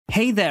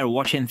Hey there,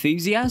 watch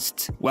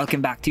enthusiasts!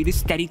 Welcome back to the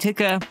Steady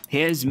Ticker.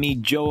 Here's me,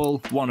 Joel,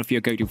 one of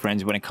your go-to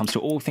friends when it comes to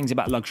all things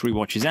about luxury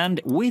watches,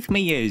 and with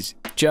me is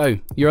Joe,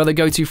 your other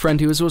go-to friend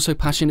who is also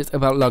passionate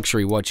about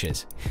luxury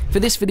watches. For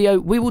this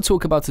video, we will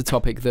talk about a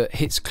topic that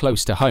hits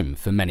close to home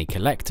for many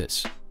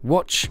collectors: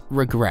 watch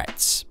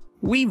regrets.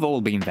 We've all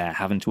been there,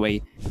 haven't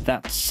we?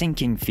 That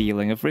sinking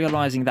feeling of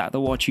realizing that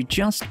the watch you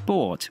just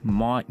bought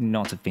might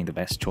not have been the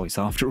best choice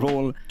after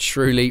all.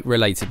 Truly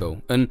relatable,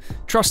 and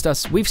trust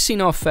us, we've seen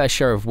our fair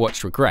share of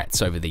watch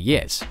regrets over the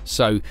years.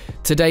 So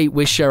today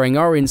we're sharing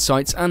our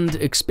insights and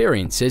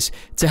experiences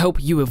to help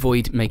you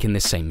avoid making the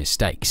same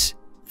mistakes.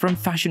 From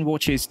fashion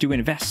watches to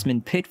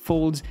investment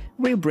pitfalls,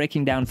 we're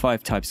breaking down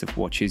 5 types of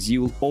watches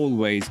you'll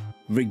always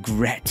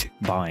regret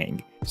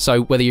buying.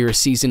 So whether you're a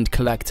seasoned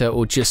collector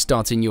or just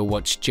starting your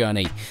watch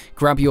journey,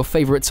 grab your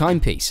favorite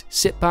timepiece,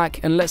 sit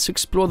back and let's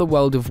explore the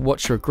world of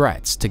watch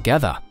regrets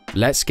together.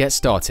 Let's get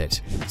started.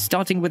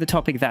 Starting with a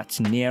topic that's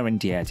near and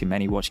dear to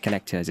many watch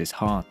collectors'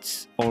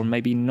 hearts, or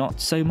maybe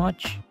not so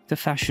much, the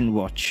fashion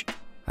watch.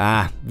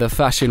 Ah, the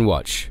fashion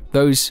watch.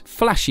 Those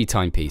flashy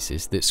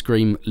timepieces that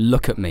scream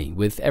 "look at me"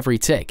 with every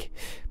tick.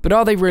 But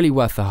are they really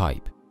worth the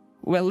hype?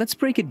 Well, let's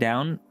break it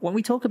down. When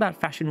we talk about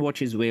fashion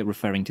watches, we're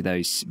referring to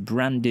those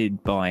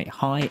branded by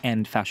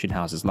high-end fashion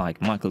houses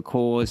like Michael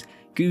Kors,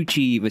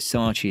 Gucci,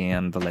 Versace,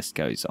 and the list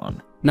goes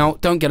on. Now,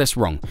 don't get us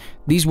wrong.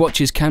 These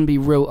watches can be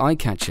real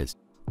eye-catchers.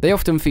 They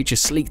often feature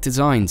sleek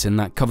designs and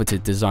that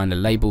coveted designer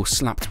label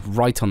slapped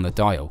right on the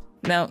dial.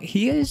 Now,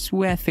 here's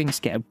where things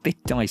get a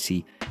bit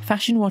dicey.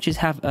 Fashion watches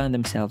have earned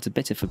themselves a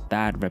bit of a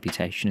bad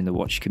reputation in the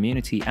watch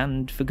community,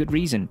 and for good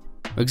reason.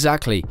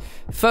 Exactly.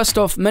 First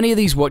off, many of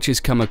these watches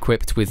come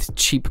equipped with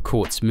cheap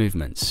quartz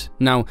movements.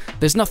 Now,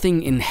 there's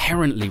nothing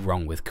inherently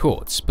wrong with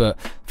quartz, but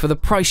for the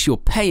price you're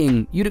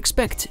paying, you'd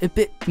expect a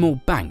bit more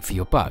bang for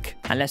your buck.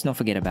 And let's not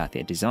forget about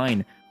their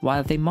design.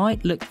 While they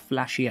might look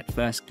flashy at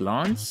first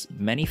glance,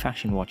 many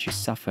fashion watches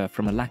suffer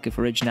from a lack of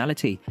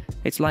originality.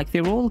 It's like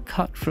they're all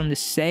cut from the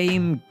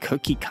same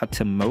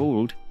cookie-cutter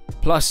mold.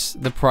 Plus,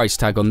 the price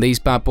tag on these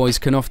bad boys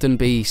can often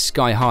be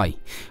sky high,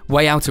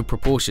 way out of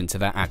proportion to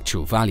their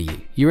actual value.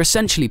 You're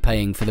essentially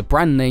paying for the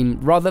brand name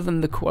rather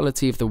than the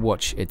quality of the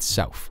watch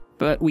itself.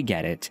 But we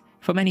get it.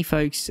 For many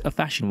folks, a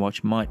fashion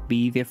watch might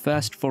be their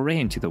first foray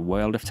into the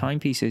world of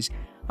timepieces.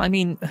 I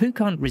mean, who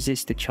can't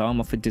resist the charm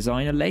of a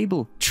designer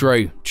label?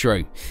 True.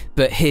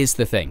 But here's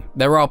the thing.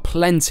 There are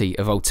plenty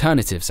of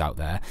alternatives out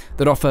there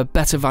that offer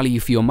better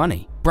value for your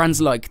money. Brands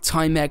like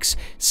Timex,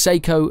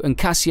 Seiko, and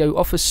Casio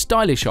offer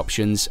stylish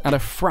options at a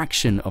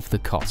fraction of the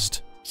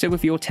cost. So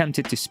if you're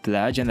tempted to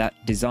splurge on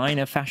that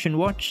designer fashion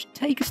watch,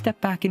 take a step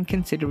back and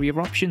consider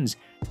your options.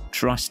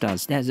 Trust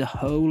us, there's a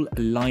whole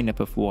lineup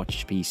of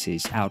watch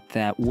pieces out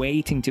there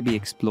waiting to be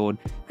explored,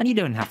 and you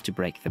don't have to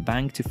break the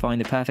bank to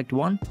find the perfect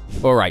one.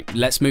 Alright,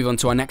 let's move on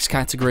to our next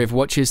category of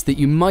watches that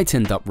you might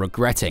end up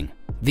regretting: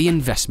 the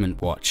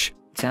investment watch.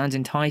 Sounds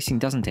enticing,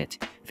 doesn't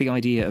it? The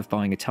idea of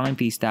buying a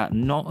timepiece that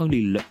not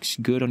only looks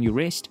good on your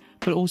wrist,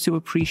 but also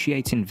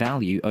appreciates in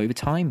value over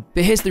time.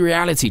 But here's the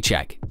reality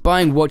check.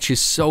 Buying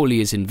watches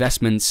solely as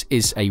investments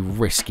is a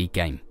risky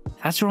game.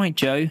 That's right,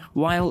 Joe.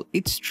 While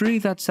it's true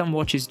that some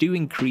watches do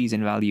increase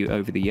in value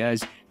over the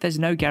years, there's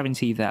no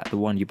guarantee that the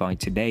one you buy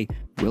today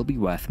will be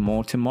worth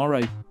more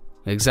tomorrow.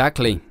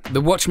 Exactly.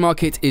 The watch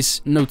market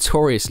is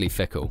notoriously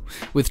fickle,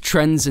 with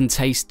trends and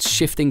tastes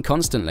shifting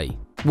constantly.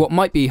 What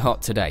might be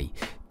hot today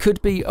could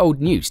be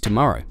old news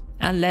tomorrow.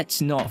 And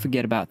let's not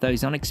forget about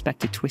those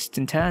unexpected twists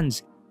and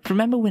turns.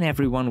 Remember when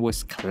everyone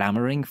was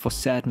clamoring for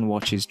certain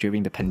watches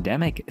during the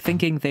pandemic,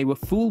 thinking they were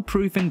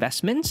foolproof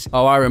investments?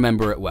 Oh, I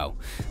remember it well.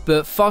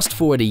 But fast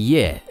forward a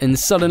year, and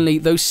suddenly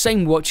those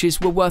same watches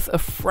were worth a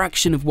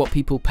fraction of what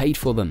people paid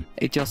for them.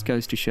 It just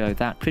goes to show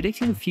that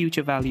predicting the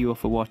future value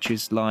of a watch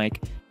is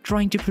like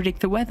trying to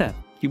predict the weather.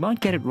 You might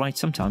get it right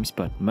sometimes,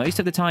 but most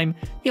of the time,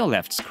 you're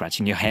left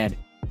scratching your head.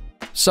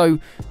 So,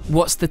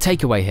 what's the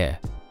takeaway here?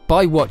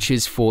 Buy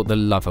watches for the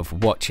love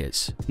of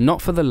watches, not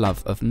for the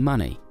love of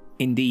money.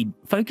 Indeed,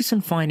 focus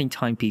on finding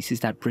timepieces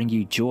that bring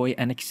you joy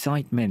and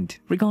excitement,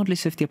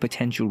 regardless of their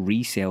potential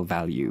resale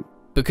value.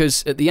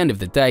 Because at the end of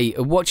the day,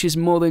 a watch is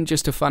more than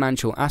just a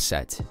financial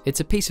asset. It's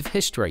a piece of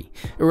history,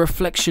 a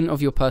reflection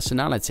of your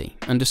personality,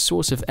 and a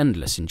source of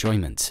endless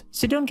enjoyment.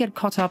 So don't get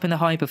caught up in the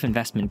hype of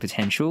investment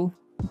potential.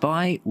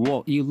 Buy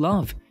what you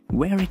love,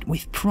 wear it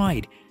with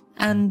pride,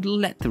 and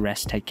let the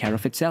rest take care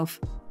of itself.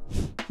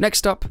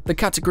 Next up, the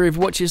category of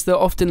watches that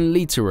often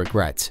lead to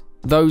regret.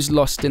 Those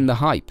lost in the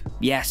hype.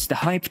 Yes, the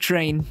hype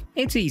train.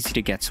 It's easy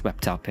to get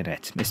swept up in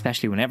it,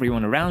 especially when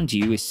everyone around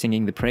you is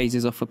singing the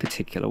praises of a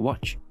particular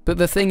watch. But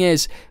the thing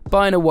is,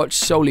 buying a watch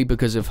solely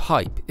because of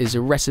hype is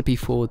a recipe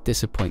for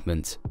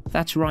disappointment.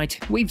 That's right,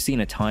 we've seen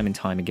it time and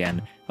time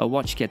again. A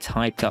watch gets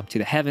hyped up to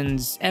the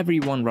heavens,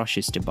 everyone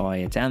rushes to buy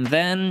it, and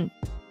then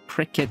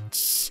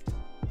crickets.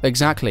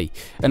 Exactly,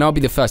 and I'll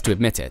be the first to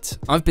admit it.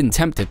 I've been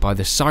tempted by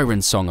the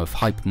siren song of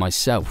hype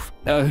myself.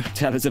 Oh,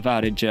 tell us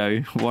about it,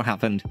 Joe. What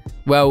happened?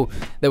 Well,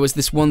 there was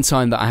this one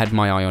time that I had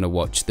my eye on a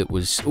watch that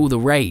was all the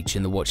rage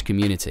in the watch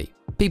community.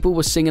 People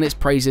were singing its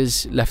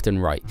praises left and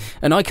right,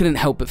 and I couldn't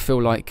help but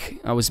feel like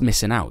I was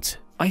missing out.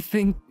 I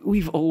think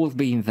we've all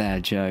been there,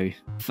 Joe.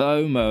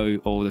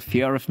 FOMO, or the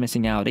fear of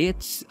missing out,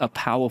 it's a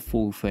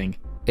powerful thing.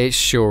 It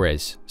sure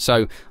is.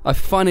 So I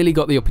finally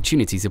got the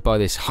opportunity to buy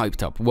this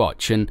hyped up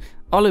watch, and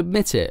I'll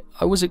admit it,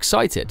 I was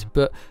excited,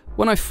 but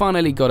when I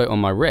finally got it on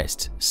my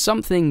wrist,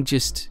 something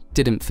just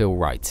didn't feel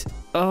right.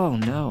 Oh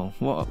no,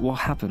 what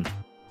happened?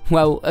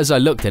 Well, as I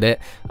looked at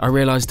it, I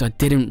realised I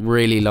didn't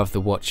really love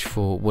the watch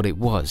for what it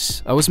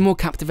was. I was more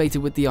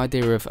captivated with the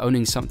idea of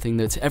owning something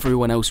that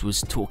everyone else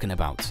was talking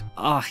about.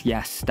 Ah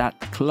yes, that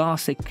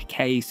classic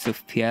case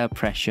of peer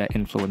pressure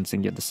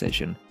influencing your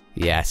decision.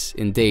 Yes,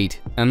 indeed,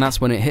 and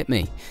that's when it hit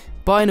me.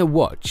 Buying a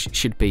watch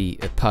should be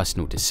a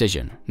personal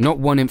decision, not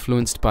one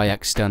influenced by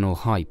external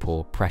hype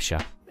or pressure.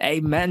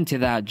 Amen to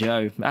that,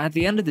 Joe. At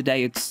the end of the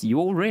day, it's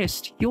your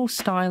wrist, your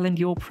style and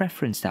your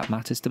preference that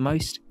matters the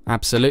most.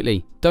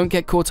 Absolutely. Don't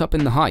get caught up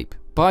in the hype.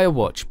 Buy a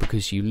watch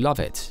because you love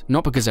it,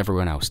 not because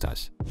everyone else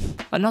does.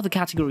 Another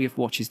category of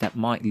watches that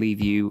might leave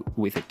you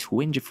with a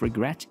twinge of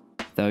regret,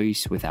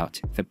 those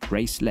without the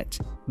bracelet.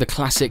 The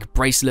classic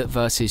bracelet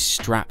versus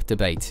strap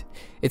debate.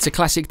 It's a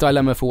classic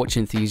dilemma for watch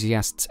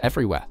enthusiasts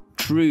everywhere.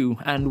 True,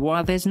 and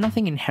while there's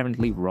nothing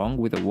inherently wrong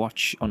with a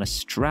watch on a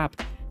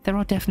strap, there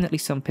are definitely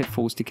some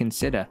pitfalls to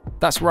consider.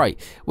 That's right.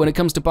 When it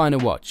comes to buying a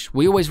watch,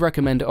 we always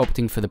recommend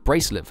opting for the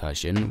bracelet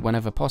version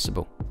whenever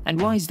possible. And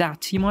why is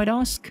that, you might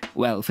ask?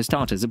 Well, for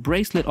starters, a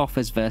bracelet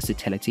offers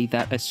versatility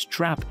that a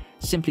strap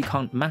simply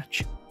can't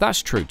match.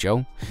 That's true,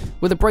 Joel.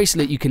 With a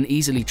bracelet, you can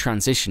easily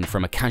transition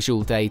from a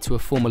casual day to a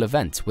formal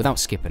event without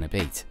skipping a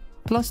beat.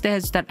 Plus,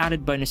 there's that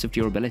added bonus of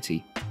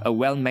durability. A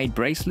well-made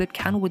bracelet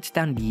can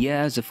withstand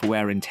years of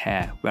wear and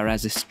tear,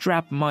 whereas a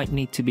strap might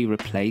need to be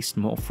replaced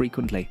more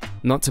frequently.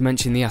 Not to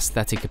mention the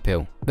aesthetic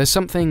appeal. There's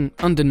something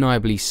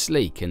undeniably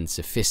sleek and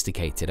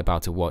sophisticated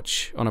about a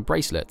watch on a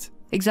bracelet.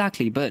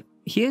 Exactly, but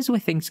here's where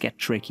things get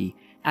tricky.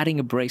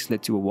 Adding a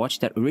bracelet to a watch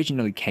that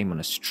originally came on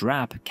a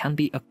strap can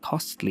be a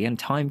costly and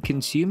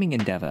time-consuming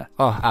endeavor.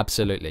 Oh,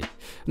 absolutely.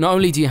 Not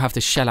only do you have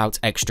to shell out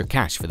extra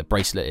cash for the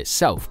bracelet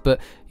itself,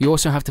 but you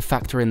also have to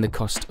factor in the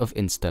cost of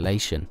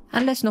installation.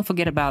 And let's not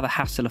forget about the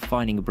hassle of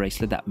finding a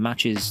bracelet that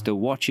matches the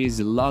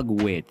watch's lug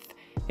width.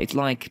 It's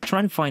like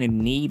trying to find a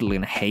needle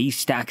in a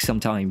haystack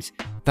sometimes.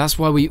 That's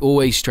why we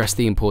always stress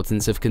the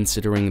importance of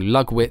considering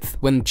lug width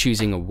when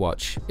choosing a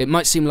watch. It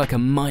might seem like a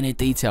minor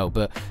detail,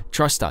 but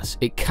trust us,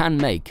 it can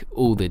make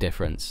all the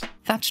difference.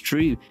 That's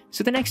true.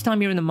 So the next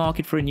time you're in the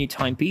market for a new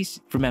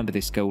timepiece, remember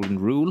this golden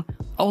rule: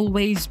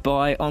 always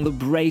buy on the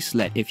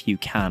bracelet if you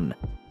can.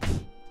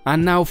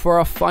 And now for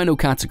our final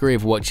category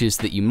of watches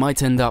that you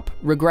might end up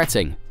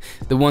regretting.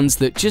 The ones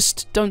that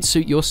just don't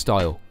suit your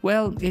style.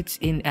 Well, it's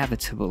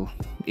inevitable.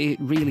 It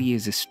really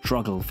is a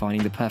struggle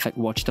finding the perfect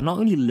watch that not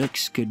only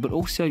looks good but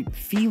also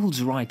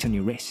feels right on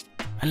your wrist.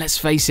 And let's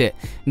face it,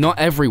 not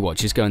every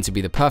watch is going to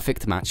be the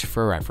perfect match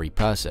for every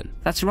person.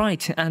 That's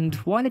right, and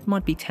while it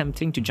might be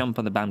tempting to jump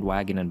on the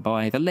bandwagon and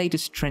buy the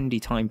latest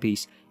trendy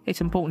timepiece,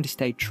 it's important to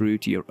stay true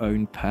to your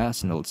own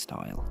personal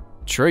style.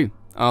 True.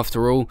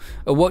 After all,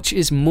 a watch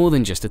is more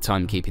than just a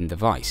timekeeping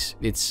device.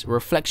 It's a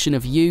reflection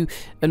of you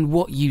and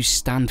what you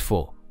stand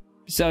for.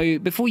 So,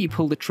 before you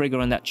pull the trigger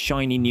on that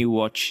shiny new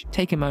watch,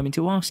 take a moment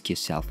to ask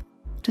yourself,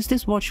 does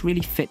this watch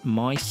really fit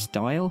my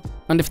style?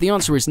 And if the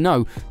answer is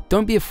no,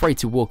 don't be afraid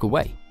to walk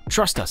away.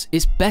 Trust us,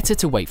 it's better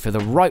to wait for the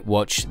right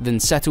watch than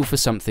settle for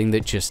something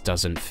that just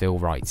doesn't feel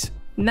right.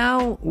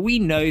 Now, we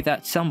know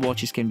that some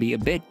watches can be a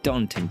bit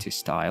daunting to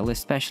style,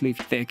 especially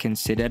if they're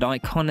considered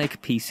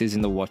iconic pieces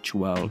in the watch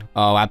world.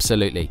 Oh,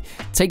 absolutely.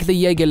 Take the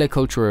Jaeger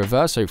LeCoultre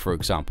Reverso for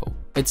example.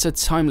 It's a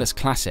timeless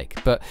classic,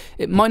 but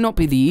it might not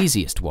be the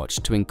easiest watch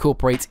to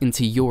incorporate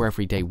into your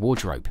everyday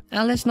wardrobe.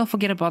 And let's not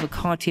forget about the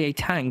Cartier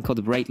Tank or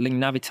the Breitling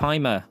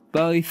Navitimer.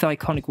 Both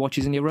iconic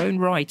watches in their own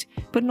right,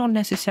 but not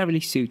necessarily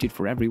suited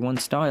for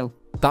everyone's style.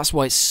 That's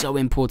why it's so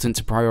important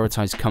to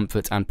prioritize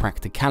comfort and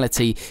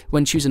practicality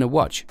when choosing a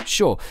watch.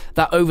 Sure,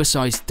 that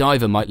oversized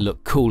diver might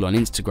look cool on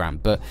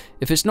Instagram, but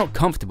if it's not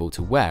comfortable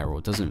to wear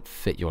or doesn't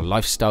fit your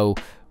lifestyle,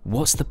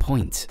 what's the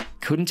point?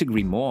 Couldn't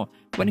agree more.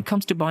 When it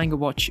comes to buying a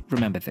watch,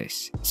 remember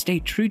this: stay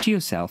true to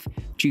yourself,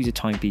 choose a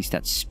timepiece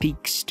that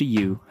speaks to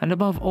you, and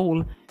above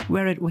all,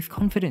 wear it with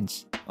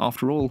confidence.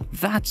 After all,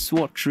 that's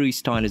what true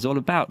style is all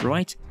about,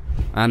 right?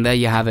 And there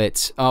you have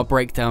it, our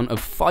breakdown of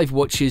 5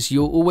 watches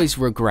you'll always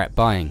regret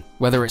buying,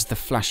 whether it's the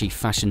flashy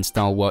fashion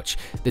style watch,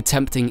 the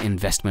tempting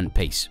investment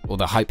piece, or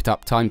the hyped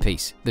up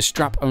timepiece, the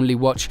strap only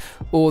watch,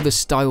 or the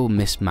style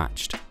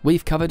mismatched.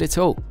 We've covered it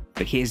all.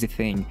 But here's the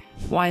thing,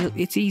 while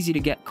it's easy to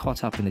get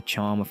caught up in the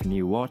charm of a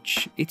new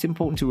watch, it's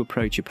important to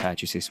approach your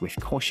purchases with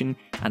caution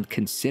and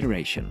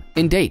consideration.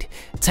 Indeed,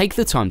 take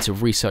the time to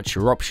research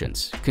your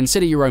options,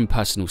 consider your own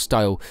personal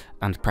style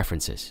and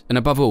preferences, and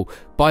above all,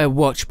 buy a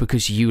watch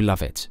because you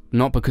love it,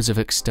 not because of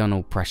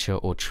external pressure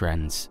or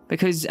trends.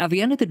 Because at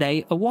the end of the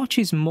day, a watch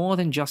is more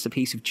than just a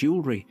piece of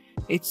jewelry.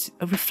 It's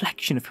a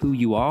reflection of who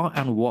you are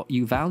and what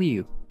you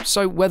value.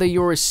 So whether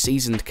you're a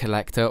seasoned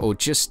collector or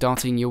just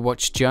starting your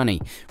watch journey,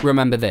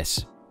 remember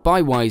this: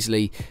 Buy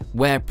wisely,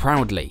 wear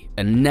proudly,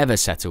 and never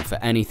settle for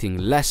anything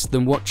less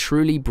than what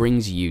truly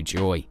brings you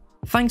joy.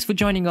 Thanks for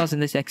joining us in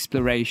this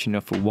exploration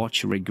of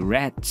watch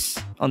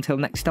regrets. Until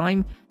next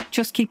time,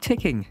 just keep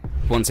ticking.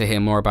 Want to hear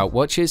more about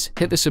watches?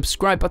 Hit the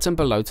subscribe button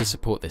below to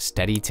support the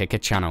Steady Ticker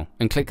channel,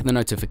 and click the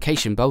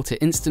notification bell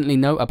to instantly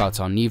know about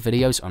our new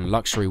videos on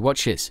luxury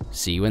watches.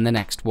 See you in the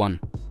next one.